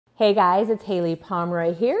Hey guys, it's Haley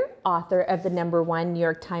Pomeroy here, author of the #1 New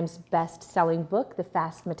York Times best-selling book, The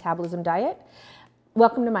Fast Metabolism Diet.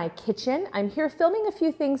 Welcome to my kitchen. I'm here filming a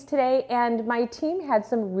few things today and my team had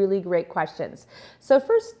some really great questions. So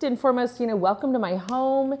first and foremost, welcome to my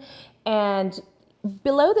home, and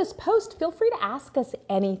below this post, feel free to ask us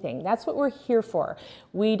anything. That's what we're here for.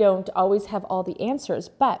 We don't always have all the answers,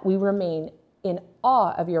 but we remain in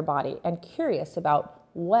awe of your body and curious about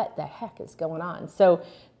what the heck is going on. So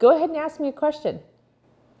go ahead and ask me a question.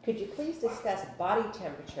 Could you please discuss body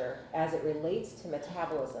temperature as it relates to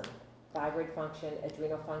metabolism, thyroid function,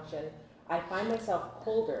 adrenal function? I find myself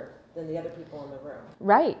colder than the other people in the room.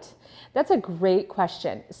 Right. That's a great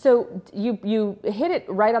question. So you hit it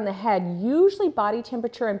right on the head. Usually body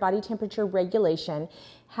temperature and body temperature regulation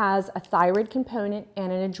has a thyroid component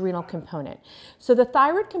and an adrenal component. So the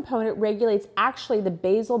thyroid component regulates actually the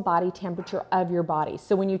basal body temperature of your body.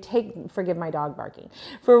 So when you take, forgive my dog barking,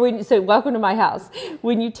 so welcome to my house.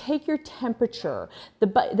 When you take your temperature, the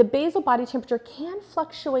basal body temperature can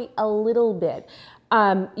fluctuate a little bit.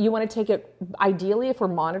 You want to take it, ideally, if we're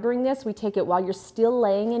monitoring this, we take it while you're still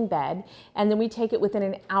laying in bed, and then we take it within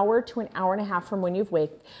an hour to an hour and a half from when you've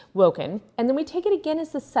woken, and then we take it again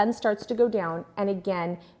as the sun starts to go down, and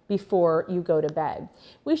again before you go to bed.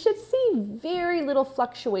 We should see very little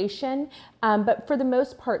fluctuation, but for the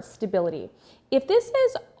most part, stability. If this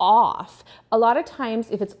is off, a lot of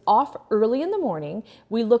times, if it's off early in the morning,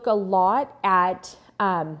 we look a lot at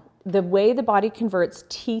the way the body converts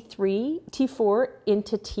T4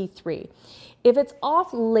 into T3. If it's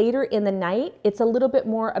off later in the night, it's a little bit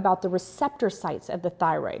more about the receptor sites of the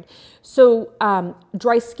thyroid. So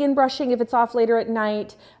dry skin brushing, if it's off later at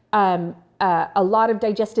night, a lot of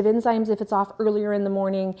digestive enzymes if it's off earlier in the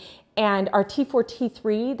morning, and our T4,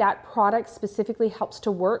 T3, that product specifically helps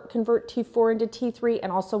to convert T4 into T3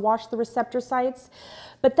 and also wash the receptor sites.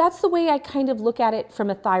 But that's the way I kind of look at it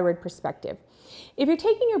from a thyroid perspective. If you're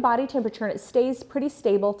taking your body temperature and it stays pretty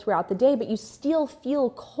stable throughout the day, but you still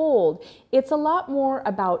feel cold, it's a lot more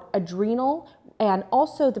about adrenal and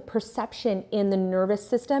also the perception in the nervous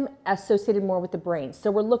system associated more with the brain.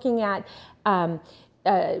 So we're looking at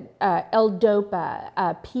L-DOPA,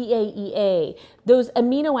 PAEA, those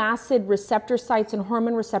amino acid receptor sites and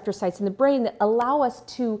hormone receptor sites in the brain that allow us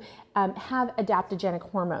to have adaptogenic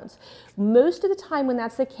hormones. Most of the time when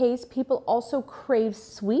that's the case, people also crave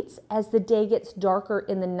sweets as the day gets darker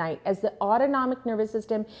in the night, as the autonomic nervous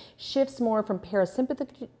system shifts more from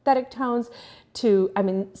parasympathetic tones to,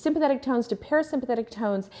 sympathetic tones to parasympathetic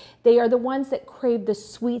tones. They are the ones that crave the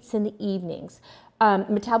sweets in the evenings.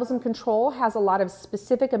 Metabolism control has a lot of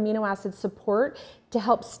specific amino acid support to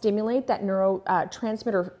help stimulate that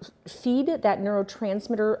neurotransmitter feed, that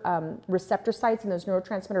neurotransmitter receptor sites and those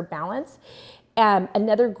neurotransmitter balance.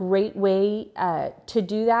 Another great way to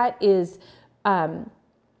do that is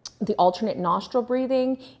the alternate nostril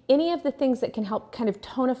breathing, any of the things that can help kind of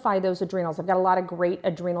tonify those adrenals. I've got a lot of great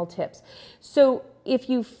adrenal tips. So if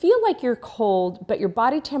you feel like you're cold, but your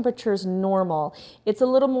body temperature is normal, it's a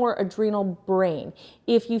little more adrenal brain.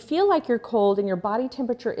 If you feel like you're cold and your body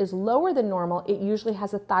temperature is lower than normal, it usually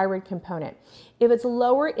has a thyroid component. If it's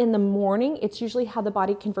lower in the morning, it's usually how the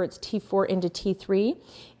body converts T4 into T3.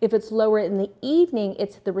 If it's lower in the evening,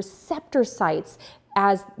 it's the receptor sites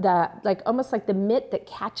as almost like the mitt that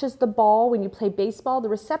catches the ball when you play baseball, the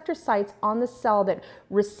receptor sites on the cell that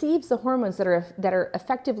receives the hormones that are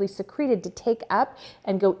effectively secreted to take up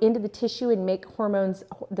and go into the tissue and make hormones,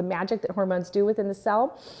 the magic that hormones do within the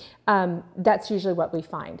cell. That's usually what we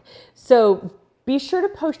find. So be sure to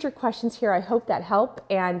post your questions here. I hope that helped,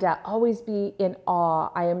 and always be in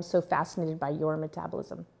awe. I am so fascinated by your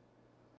metabolism.